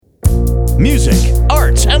music,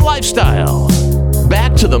 arts, and lifestyle.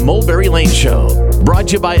 Back to the Mulberry Lane Show, brought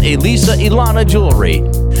to you by Elisa Ilana Jewelry.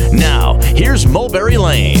 Now, here's Mulberry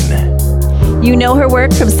Lane. You know her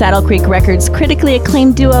work from Saddle Creek Records' critically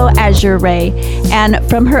acclaimed duo Azure Ray, and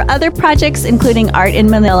from her other projects including Art in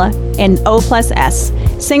Manila and O+S.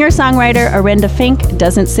 Singer-songwriter Orenda Fink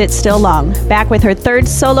doesn't sit still long. Back with her third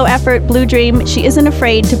solo effort, Blue Dream, she isn't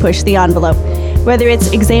afraid to push the envelope. Whether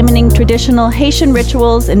it's examining traditional Haitian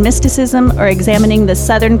rituals and mysticism, or examining the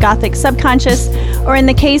Southern Gothic subconscious, or in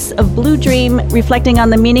the case of Blue Dream, reflecting on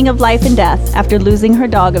the meaning of life and death after losing her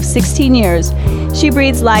dog of 16 years, she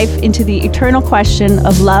breathes life into the eternal question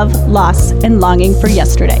of love, loss, and longing for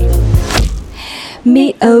yesterday.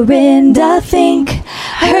 Meet Orenda Fink.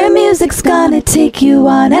 Her music's gonna take you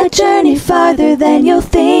on a journey farther than you'll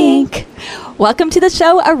think. Welcome to the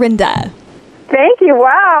show, Orenda. Thank you.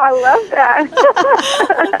 Wow, I love that.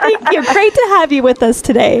 Thank you. Great to have you with us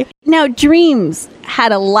today. Now, Dreams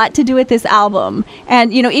had a lot to do with this album.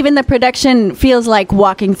 And, you know, even the production feels like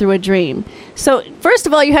walking through a dream. So, first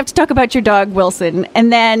of all, you have to talk about your dog, Wilson,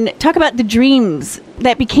 and then talk about the dreams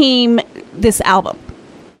that became this album.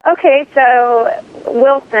 Okay, so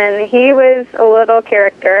Wilson, he was a little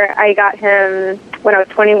character. I got him when I was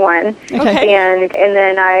 21, and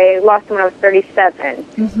then I lost him when I was 37.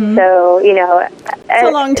 Mm-hmm. So, you know... It's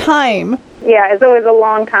a long time. Yeah, it was a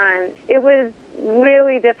long time. It was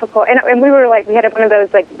really difficult. And we were we had one of those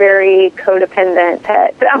very codependent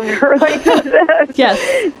pet relationships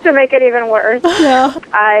to make it even worse. Yeah.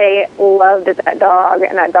 I loved that dog,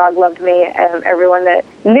 and that dog loved me. And everyone that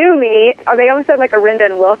knew me, they almost said Orenda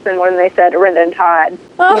and Wilson more than they said Orenda and Todd.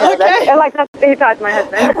 Oh, okay. That's Todd's my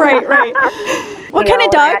husband. Right. What kind of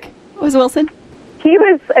dog was Wilson? He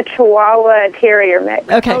was a Chihuahua Terrier mix.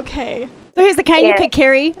 Okay. So he's the kind you could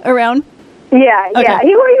carry around? Yeah.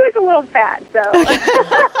 He was a little fat, so I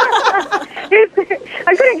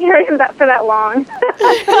couldn't carry him for that long.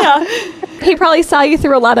 Yeah. He probably saw you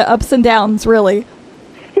through a lot of ups and downs, really.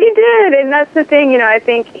 He did, and that's the thing, I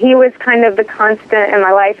think he was kind of the constant in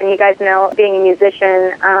my life, and you guys know, being a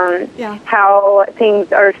musician, how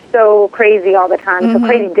things are so crazy all the time, so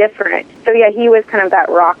crazy different. So, he was kind of that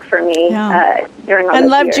rock for me during all those And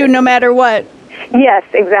loved years. you no matter what. Yes,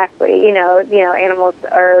 exactly. Animals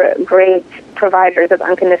are great providers of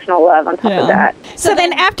unconditional love on top of that. So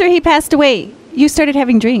then after he passed away, you started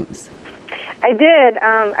having dreams. I did.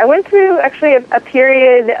 I went through actually a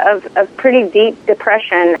period of pretty deep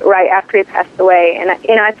depression right after he passed away. And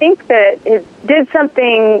I think that it did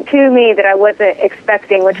something to me that I wasn't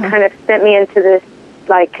expecting, which kind of sent me into this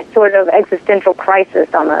sort of existential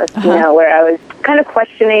crisis almost, where I was kind of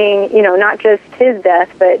questioning, not just his death,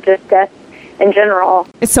 but just death in general.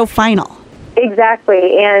 It's so final.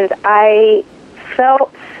 Exactly. And I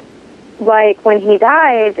felt like when he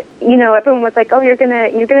died, everyone was like, oh, you're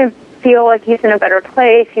gonna feel like he's in a better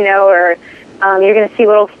place, or you're going to see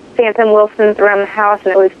little phantom Wilsons around the house,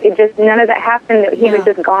 and it just none of that happened. He was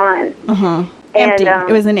just gone. Empty.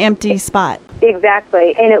 It was an empty spot.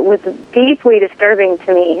 Exactly, and it was deeply disturbing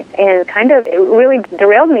to me, and it really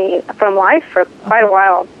derailed me from life for quite a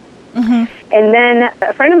while. And then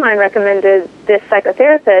a friend of mine recommended this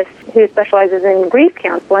psychotherapist who specializes in grief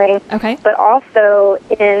counseling, but also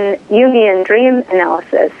in Jungian dream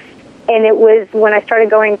analysis. And it was when I started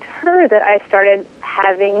going to her that I started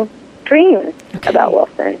having dreams about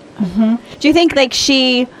Wilson. Do you think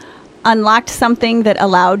she unlocked something that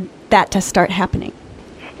allowed that to start happening?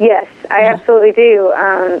 Yes, I absolutely do.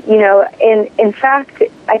 In fact,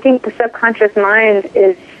 I think the subconscious mind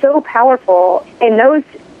is so powerful, and those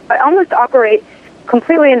almost operates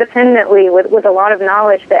completely independently with a lot of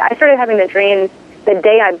knowledge, that I started having the dreams the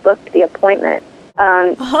day I booked the appointment.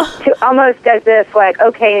 To almost as if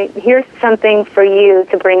okay, here's something for you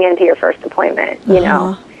to bring into your first appointment,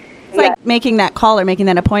 It's like making that call or making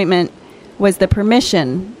that appointment was the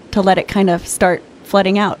permission to let it kind of start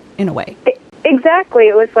flooding out in a way. Exactly.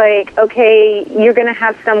 It was okay, you're going to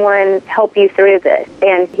have someone help you through this,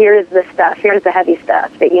 and here's the heavy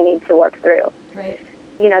stuff that you need to work through. Right.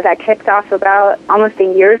 That kicked off about almost a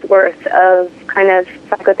year's worth of kind of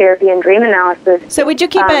psychotherapy and dream analysis. So would you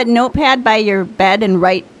keep a notepad by your bed and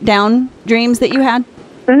write down dreams that you had?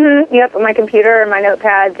 Yep, on my computer and my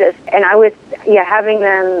notepad, and I was having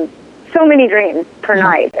them, so many dreams per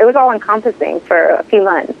night. It was all encompassing for a few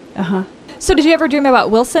months. So did you ever dream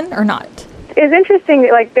about Wilson or not? It was interesting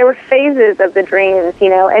that, there were phases of the dreams,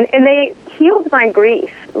 and they healed my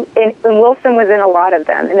grief. And Wilson was in a lot of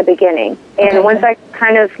them in the beginning. And once I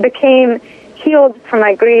kind of became healed from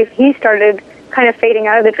my grief, he started kind of fading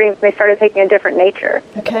out of the dreams, and they started taking a different nature.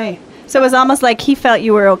 Okay. So it was almost like he felt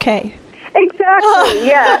you were okay. Exactly. Exactly.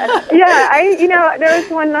 Yeah. There was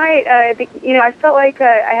one night, I felt like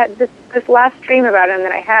I had this last dream about him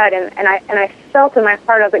that I had, and I felt in my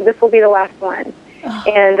heart, I was like, this will be the last one.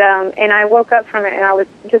 And I woke up from it, and I was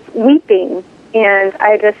just weeping. And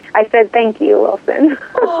I said, thank you, Wilson.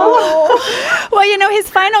 Oh. Well, his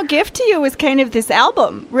final gift to you was kind of this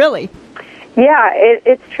album, really. Yeah,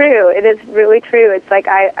 it's true. It is really true. It's like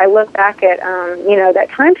I look back at, that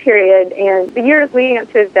time period and the years leading up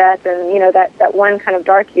to his death and, that one kind of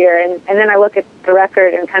dark year. And then I look at the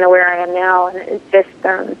record and kind of where I am now, and it's just,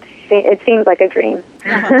 it seems like a dream.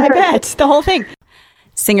 I bet. The whole thing.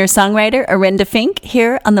 Singer-songwriter Orenda Fink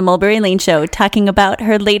here on the Mulberry Lane Show talking about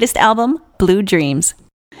her latest album, Blue Dreams.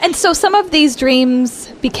 And so some of these dreams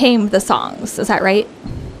became the songs, is that right?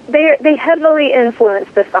 They heavily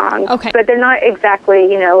influenced the song, okay. But they're not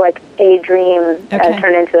exactly, like a dream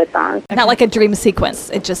turned into a song. Not like a dream sequence.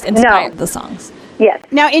 It just inspired the songs. Yes.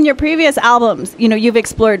 Now, in your previous albums, you've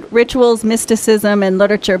explored rituals, mysticism, and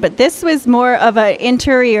literature, but this was more of an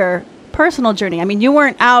interior, personal journey. I mean, you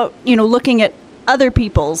weren't out, looking at other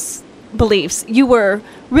people's beliefs. You were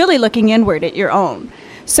really looking inward at your own.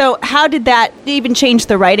 So how did that even change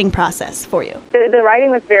the writing process for you? The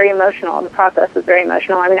writing was very emotional. The process was very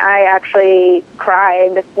emotional. I mean, I actually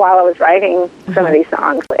cried while I was writing some of these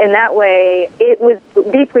songs. In that way, it was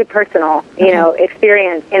deeply personal,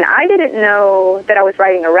 experience. And I didn't know that I was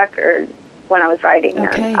writing a record when I was writing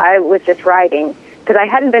them. I was just writing because I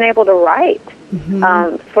hadn't been able to write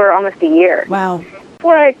for almost a year. Wow.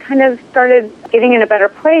 Before I kind of started getting in a better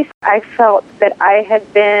place, I felt that I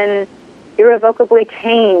had been irrevocably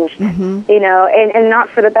changed, and not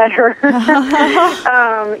for the better.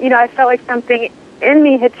 I felt like something in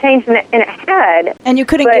me had changed, and it had. And you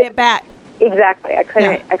couldn't get it back. Exactly. I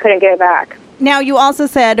couldn't get it back. Now, you also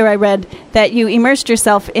said, or I read, that you immersed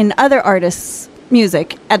yourself in other artists'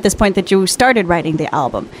 music at this point that you started writing the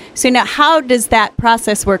album. So now, how does that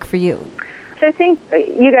process work for you? So I think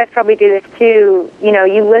you guys probably do this too.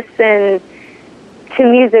 You listen to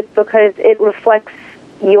music because it reflects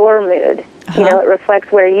your mood. It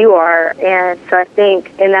reflects where you are. And so I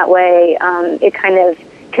think in that way, it kind of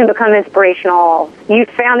can become inspirational. You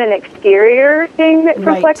found an exterior thing that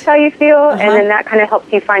reflects how you feel, and then that kind of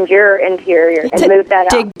helps you find your interior and move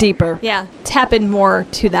that out. Dig deeper. Yeah, tap in more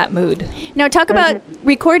to that mood. Now, talk about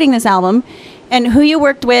recording this album and who you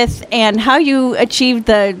worked with and how you achieved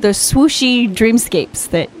the swooshy dreamscapes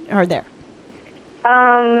that are there.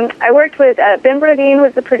 I worked with Ben Brodeen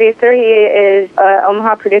was the producer. He is an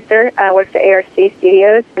Omaha producer. Works at ARC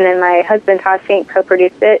Studios, and then my husband Todd Fink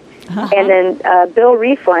co-produced it. And then Bill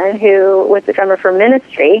Rieflin, who was the drummer for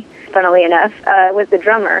Ministry, funnily enough, was the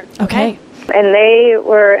drummer. Okay. And they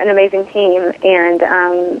were an amazing team,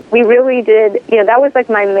 and we really did, that was like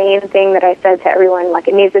my main thing that I said to everyone, like,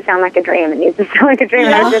 it needs to sound like a dream, it needs to sound like a dream.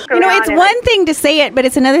 Yeah. And just it's one thing to say it, but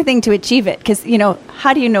it's another thing to achieve it, because,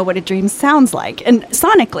 how do you know what a dream sounds like, and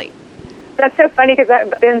sonically? That's so funny, because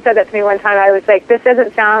Ben said that to me one time. I was like, this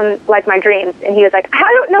doesn't sound like my dreams, and he was like, I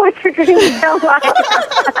don't know what your dreams sound like.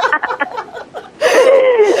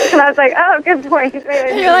 And I was like, oh, good point.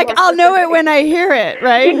 You're like, I'll know it when I hear it,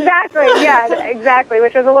 right? Exactly, yeah, exactly,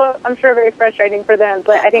 which was a little, I'm sure, very frustrating for them,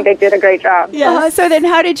 but I think they did a great job. Yeah. So then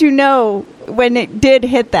how did you know when it did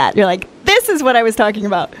hit that? You're like, this is what I was talking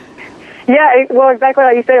about. Yeah, well, exactly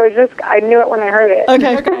like you said. It was just, I knew it when I heard it.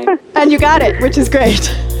 Okay. And you got it, which is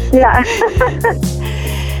great. Yeah.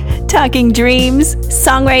 Talking dreams,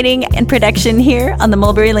 songwriting, and production here on the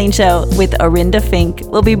Mulberry Lane Show with Orenda Fink.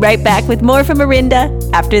 We'll be right back with more from Orenda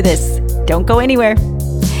after this. Don't go anywhere.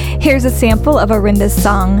 Here's a sample of Orenda's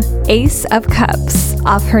song, Ace of Cups,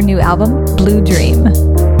 off her new album, Blue Dream.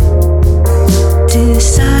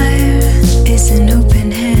 Desire is an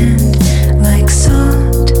open hand.